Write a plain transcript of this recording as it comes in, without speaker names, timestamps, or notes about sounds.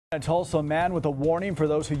In Tulsa, a man with a warning for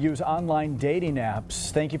those who use online dating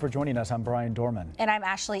apps. Thank you for joining us. I'm Brian Dorman. And I'm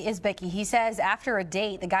Ashley Isbicki. He says after a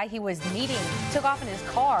date, the guy he was meeting took off in his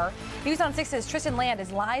car. News on 6's Tristan Land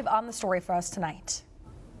is live on the story for us tonight.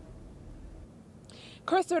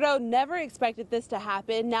 Chris Rideau never expected this to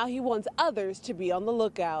happen. Now he wants others to be on the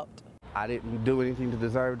lookout. I didn't do anything to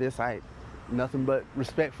deserve this. I had nothing but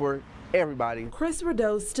respect for everybody. Chris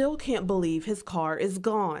Rideau still can't believe his car is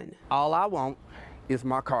gone. All I want is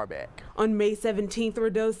my car back. On May 17th,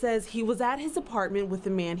 Rideau says he was at his apartment with a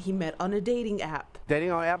man he met on a dating app.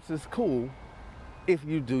 Dating on apps is cool if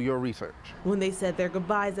you do your research. When they said their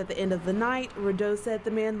goodbyes at the end of the night, Rideau said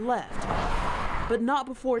the man left, but not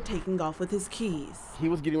before taking off with his keys. He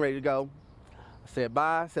was getting ready to go. I said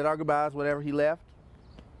bye, said our goodbyes, whatever. He left.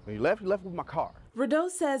 When he left with my car. Rideau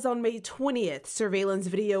says on May 20th, surveillance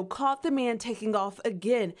video caught the man taking off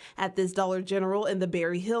again at this Dollar General in the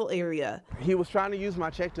Berry Hill area. He was trying to use my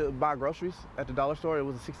check to buy groceries at the dollar store. It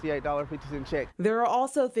was a $68.50 check. There are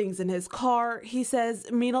also things in his car he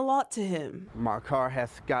says mean a lot to him. My car has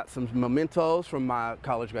got some mementos from my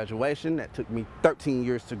college graduation that took me 13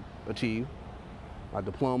 years to achieve. My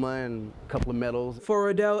diploma and a couple of medals. For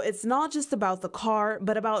Rideau, it's not just about the car,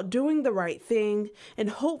 but about doing the right thing and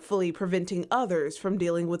hopefully preventing others from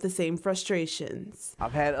dealing with the same frustrations.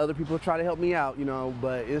 I've had other people try to help me out,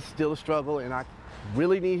 but it's still a struggle, and I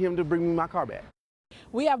really need him to bring me my car back.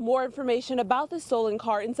 We have more information about the stolen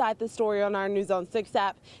car inside the story on our News on 6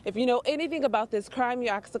 app. If you know anything about this crime, you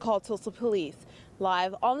ask to call Tulsa Police.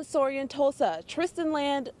 Live on the story in Tulsa, Tristan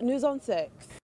Land, News on 6.